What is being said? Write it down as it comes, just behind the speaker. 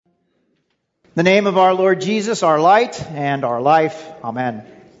In the name of our Lord Jesus, our light and our life. Amen.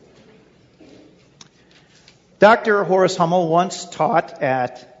 Dr. Horace Hummel once taught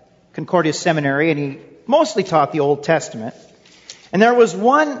at Concordia Seminary, and he mostly taught the Old Testament. And there was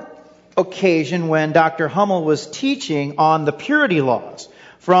one occasion when Dr. Hummel was teaching on the purity laws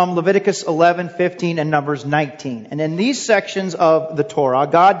from Leviticus 11, 15, and Numbers 19. And in these sections of the Torah,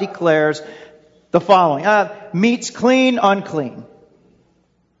 God declares the following. Meats clean, unclean.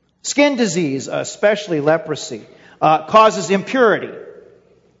 Skin disease, especially leprosy, causes impurity.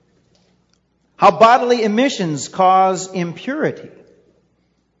 How bodily emissions cause impurity.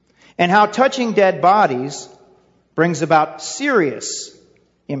 And how touching dead bodies brings about serious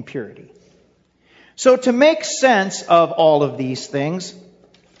impurity. So to make sense of all of these things,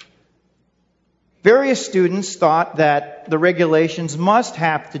 various students thought that the regulations must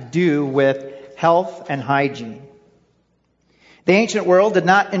have to do with health and hygiene. The ancient world did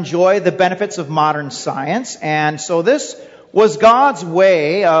not enjoy the benefits of modern science, and so this was God's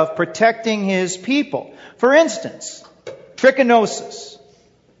way of protecting His people. For instance, trichinosis.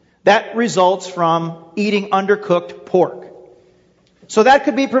 That results from eating undercooked pork. So that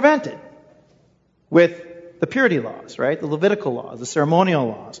could be prevented with the purity laws, right? The Levitical laws, the ceremonial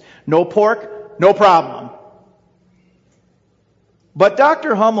laws. No pork, no problem. But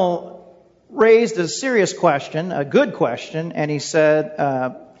Dr. Hummel raised a serious question, a good question, and he said,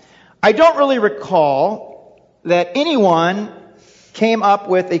 I don't really recall that anyone came up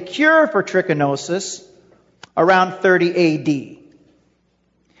with a cure for trichinosis around 30 A.D.,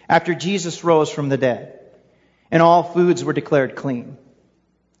 after Jesus rose from the dead, and all foods were declared clean.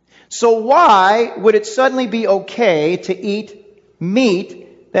 So why would it suddenly be okay to eat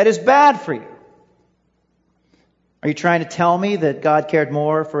meat that is bad for you? Are you trying to tell me that God cared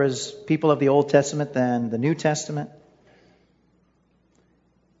more for His people of the Old Testament than the New Testament?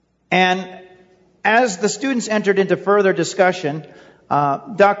 And as the students entered into further discussion,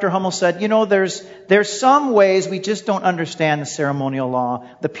 Dr. Hummel said, there's some ways we just don't understand the ceremonial law,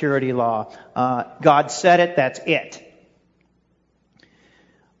 the purity law. God said it, that's it.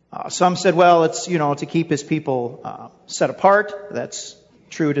 Some said, well, it's, to keep His people set apart. That's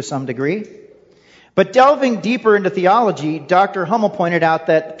true to some degree. But delving deeper into theology, Dr. Hummel pointed out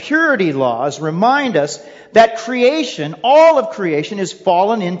that purity laws remind us that creation, all of creation, is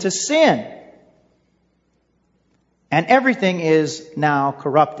fallen into sin. And everything is now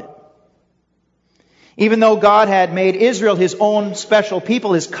corrupted. Even though God had made Israel His own special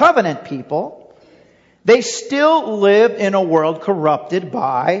people, His covenant people, they still live in a world corrupted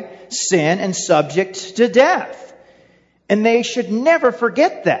by sin and subject to death. And they should never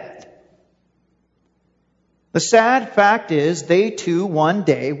forget that. The sad fact is, they too one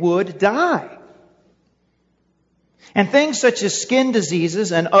day would die. And things such as skin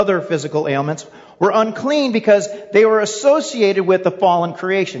diseases and other physical ailments were unclean because they were associated with the fallen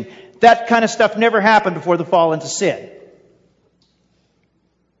creation. That kind of stuff never happened before the fall into sin.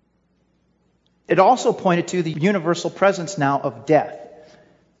 It also pointed to the universal presence now of death,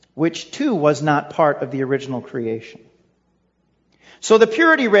 which too was not part of the original creation. So the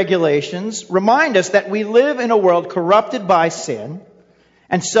purity regulations remind us that we live in a world corrupted by sin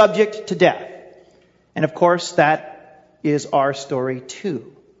and subject to death. And of course, that is our story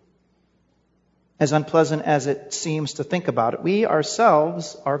too. As unpleasant as it seems to think about it, we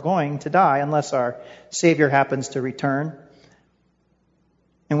ourselves are going to die unless our Savior happens to return.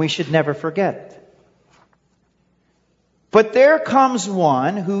 And we should never forget it. But there comes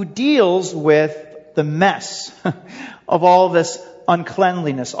one who deals with the mess of all this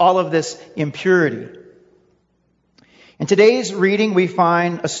uncleanliness, all of this impurity. In today's reading, we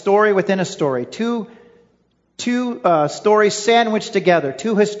find a story within a story, two stories sandwiched together,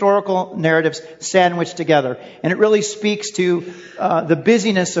 two historical narratives sandwiched together. And it really speaks to the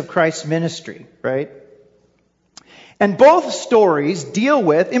busyness of Christ's ministry, right? And both stories deal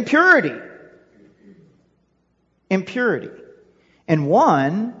with impurity. Impurity. And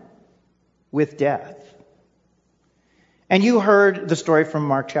one with death. And you heard the story from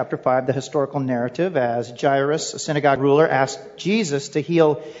Mark chapter 5, the historical narrative, as Jairus, a synagogue ruler, asked Jesus to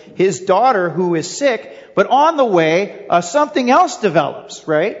heal his daughter who is sick. But on the way, something else develops,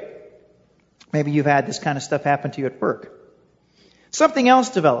 right? Maybe you've had this kind of stuff happen to you at work. Something else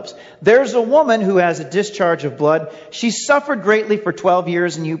develops. There's a woman who has a discharge of blood. She suffered greatly for 12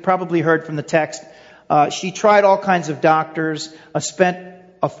 years, and you probably heard from the text. She tried all kinds of doctors, spent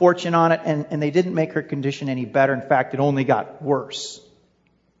a fortune on it, and they didn't make her condition any better. In fact, it only got worse.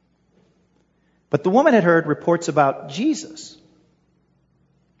 But the woman had heard reports about Jesus.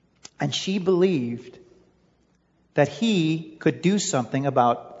 And she believed that He could do something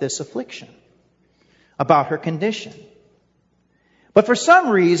about this affliction. about her condition. But for some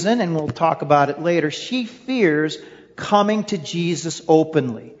reason, and we'll talk about it later, she fears coming to Jesus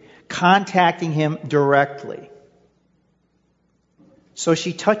openly, contacting him directly. So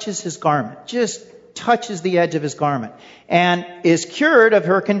she touches his garment, just touches the edge of his garment, and is cured of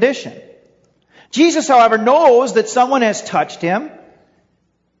her condition. Jesus, however, knows that someone has touched him,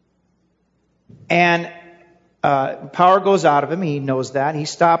 and power goes out of him. He knows that. He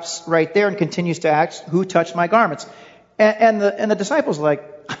stops right there and continues to ask, "Who touched my garments?" And the disciples are like,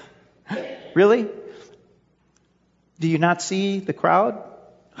 "Really? Do you not see the crowd?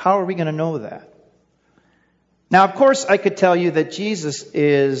 How are we going to know that?" Now, of course, I could tell you that Jesus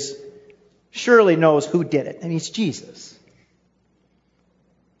surely knows who did it. And he's Jesus.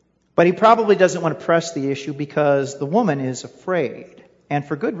 But he probably doesn't want to press the issue because the woman is afraid. And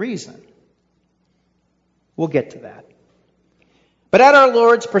for good reason. We'll get to that. But at our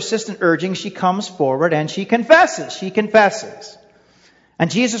Lord's persistent urging, she comes forward and she confesses. She confesses.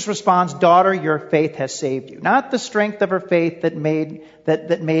 And Jesus responds, "Daughter, your faith has saved you." Not the strength of her faith that made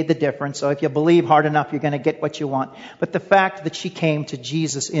the difference. So if you believe hard enough, you're going to get what you want. But the fact that she came to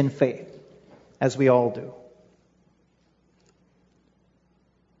Jesus in faith, as we all do.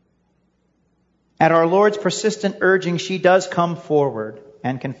 At our Lord's persistent urging, she does come forward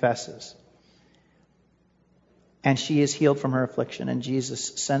and confesses. And she is healed from her affliction, and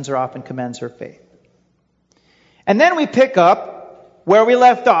Jesus sends her off and commends her faith. And then we pick up where we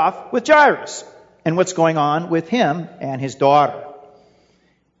left off with Jairus and what's going on with him and his daughter.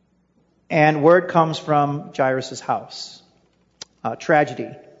 And word comes from Jairus' house. Tragedy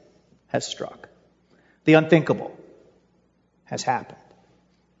has struck. The unthinkable has happened.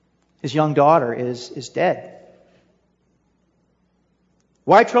 His young daughter is dead.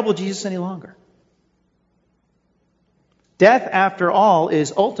 Why trouble Jesus any longer? Death, after all,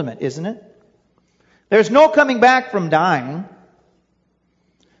 is ultimate, isn't it? There's no coming back from dying.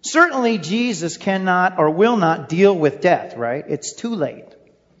 Certainly, Jesus cannot or will not deal with death, right? It's too late.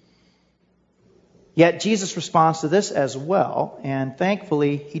 Yet, Jesus responds to this as well, and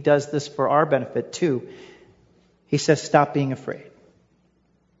thankfully, he does this for our benefit too. He says, "Stop being afraid."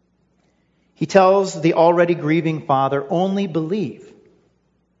 He tells the already grieving father, "Only believe."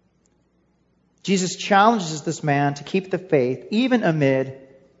 Jesus challenges this man to keep the faith even amid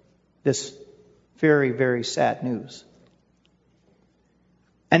this very, very sad news.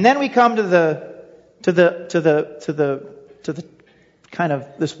 And then we come to the kind of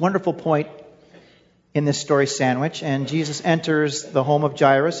this wonderful point in this story sandwich, and Jesus enters the home of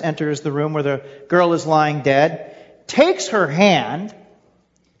Jairus, enters the room where the girl is lying dead, takes her hand,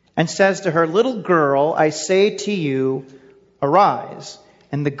 and says to her, "Little girl, I say to you, arise."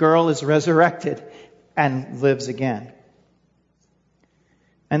 And the girl is resurrected and lives again.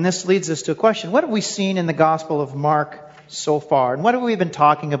 And this leads us to a question. What have we seen in the Gospel of Mark so far? And what have we been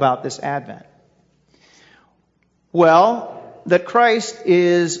talking about this Advent? Well, that Christ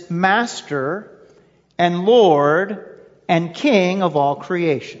is Master and Lord and King of all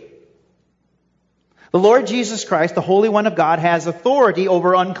creation. The Lord Jesus Christ, the Holy One of God, has authority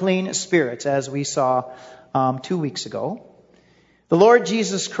over unclean spirits, as we saw 2 weeks ago. The Lord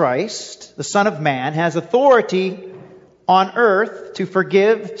Jesus Christ, the Son of Man, has authority on earth to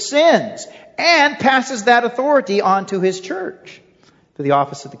forgive sins and passes that authority on to his church through the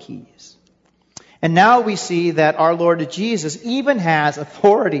office of the keys. And now we see that our Lord Jesus even has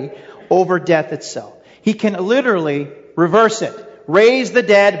authority over death itself. He can literally reverse it, raise the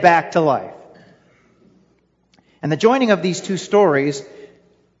dead back to life. And the joining of these two stories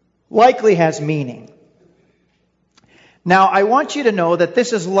likely has meaning. Now, I want you to know that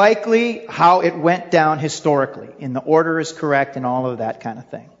this is likely how it went down historically, and the order is correct and all of that kind of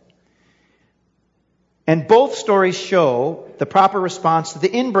thing. And both stories show the proper response to the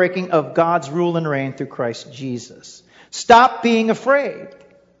inbreaking of God's rule and reign through Christ Jesus. Stop being afraid.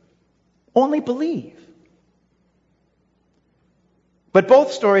 Only believe. But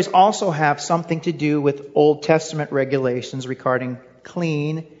both stories also have something to do with Old Testament regulations regarding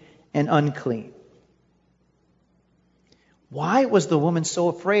clean and unclean. Why was the woman so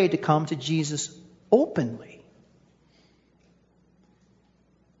afraid to come to Jesus openly?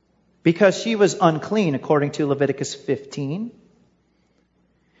 Because she was unclean, according to Leviticus 15.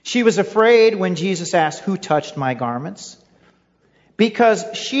 She was afraid when Jesus asked, "Who touched my garments?" Because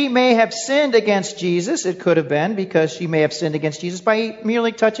she may have sinned against Jesus. It could have been because she may have sinned against Jesus by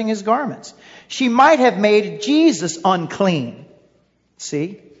merely touching his garments. She might have made Jesus unclean.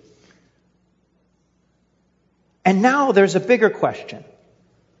 See? And now there's a bigger question.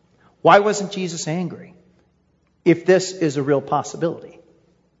 Why wasn't Jesus angry? If this is a real possibility.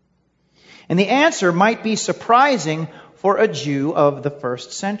 And the answer might be surprising for a Jew of the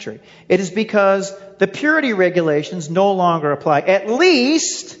first century. It is because the purity regulations no longer apply, at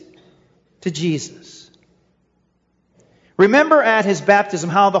least to Jesus. Remember at his baptism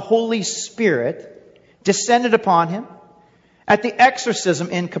how the Holy Spirit descended upon him. At the exorcism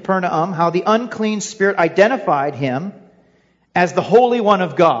in Capernaum, how the unclean spirit identified him as the Holy One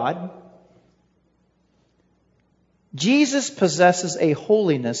of God. Jesus possesses a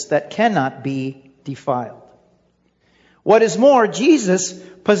holiness that cannot be defiled. What is more, Jesus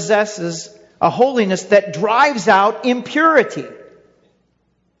possesses a holiness that drives out impurity.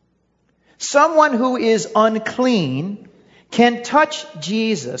 Someone who is unclean can touch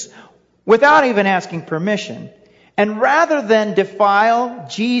Jesus without even asking permission. And rather than defile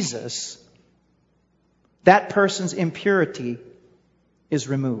Jesus, that person's impurity is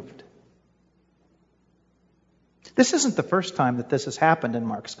removed. This isn't the first time that this has happened in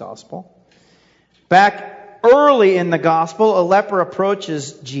Mark's gospel. Back early in the gospel, a leper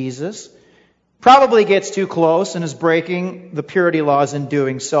approaches Jesus, probably gets too close and is breaking the purity laws in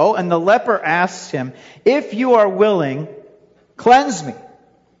doing so. And the leper asks him, "If you are willing, cleanse me."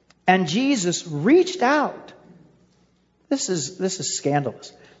 And Jesus reached out. This is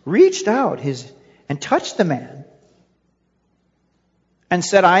scandalous. Reached out and touched the man and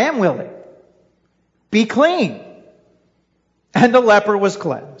said, "I am willing. Be clean." And the leper was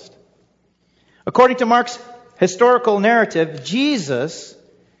cleansed. According to Mark's historical narrative, Jesus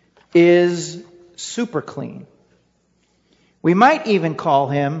is super clean. We might even call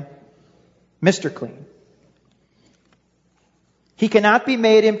him Mr. Clean. He cannot be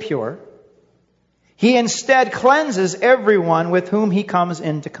made impure. He instead cleanses everyone with whom he comes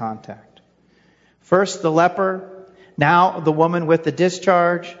into contact. First the leper, now the woman with the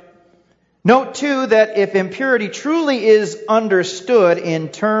discharge. Note too that if impurity truly is understood in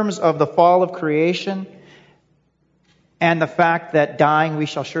terms of the fall of creation and the fact that dying, we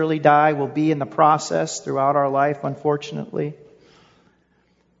shall surely die, will be in the process throughout our life, unfortunately,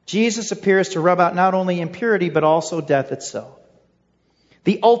 Jesus appears to rub out not only impurity but also death itself.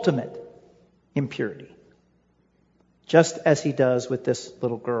 The ultimate impurity. Just as he does with this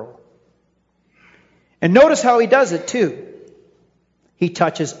little girl. And notice how he does it too. He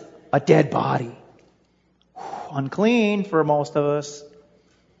touches a dead body. Unclean for most of us.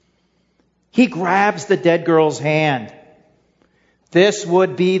 He grabs the dead girl's hand. This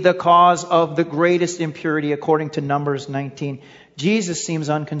would be the cause of the greatest impurity according to Numbers 19. Jesus seems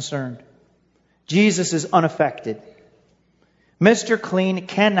unconcerned. Jesus is unaffected. Mr. Clean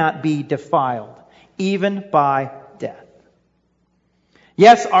cannot be defiled, even by death.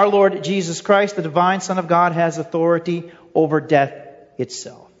 Yes, our Lord Jesus Christ, the divine Son of God, has authority over death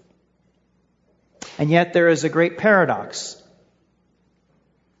itself. And yet there is a great paradox.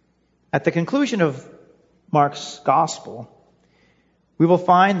 At the conclusion of Mark's gospel, we will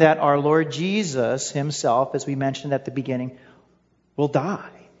find that our Lord Jesus himself, as we mentioned at the beginning, will die.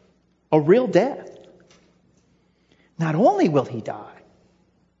 A real death. Not only will he die,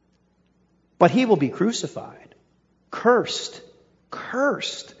 but he will be crucified. Cursed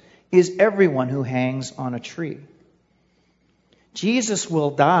is everyone who hangs on a tree. Jesus will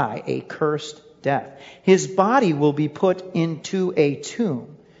die a cursed death. His body will be put into a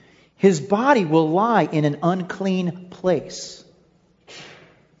tomb. His body will lie in an unclean place.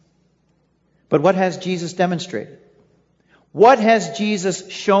 But what has Jesus demonstrated? What has Jesus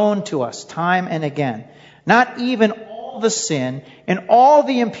shown to us time and again? Not even all the sin and all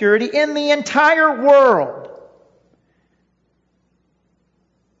the impurity in the entire world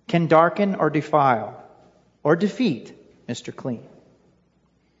can darken or defile or defeat Mr. Clean.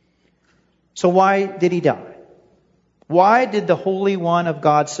 So why did he die? Why did the Holy One of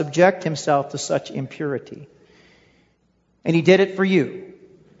God subject himself to such impurity? And he did it for you,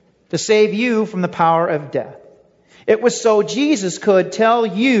 to save you from the power of death. It was so Jesus could tell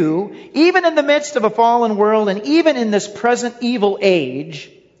you, even in the midst of a fallen world and even in this present evil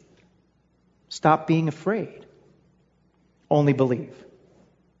age, stop being afraid. Only believe.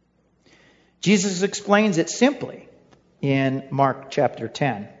 Jesus explains it simply in Mark chapter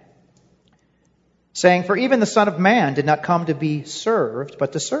 10. Saying, "For even the Son of Man did not come to be served,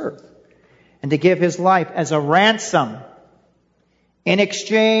 but to serve, and to give his life as a ransom in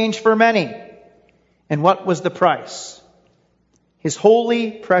exchange for many." And what was the price? His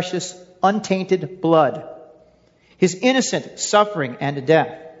holy, precious, untainted blood. His innocent suffering and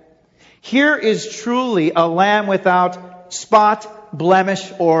death. Here is truly a lamb without spot,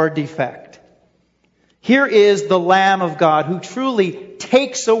 blemish, or defect. Here is the Lamb of God who truly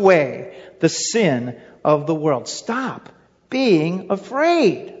takes away the sin of the world. Stop being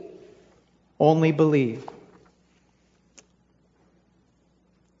afraid. Only believe.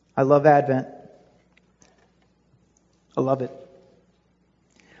 I love Advent. I love it.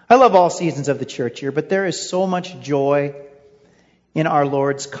 I love all seasons of the church year, but there is so much joy in our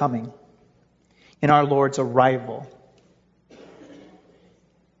Lord's coming, in our Lord's arrival.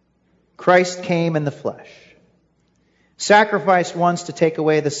 Christ came in the flesh, sacrificed once to take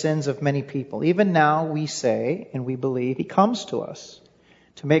away the sins of many people. Even now we say and we believe He comes to us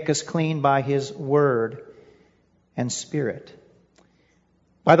to make us clean by His Word and Spirit.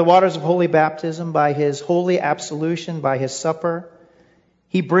 By the waters of holy baptism, by His holy absolution, by His supper,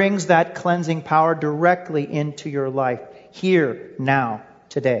 He brings that cleansing power directly into your life, here, now,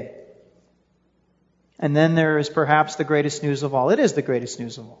 today. And then there is perhaps the greatest news of all. It is the greatest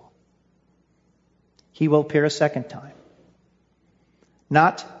news of all. He will appear a second time.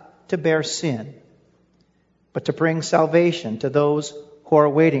 Not to bear sin, but to bring salvation to those who are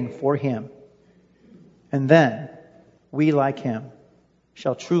waiting for Him. And then we, like Him,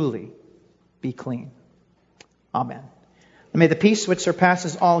 shall truly be clean. Amen. And may the peace which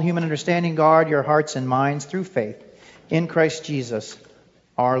surpasses all human understanding guard your hearts and minds through faith in Christ Jesus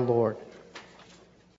our Lord.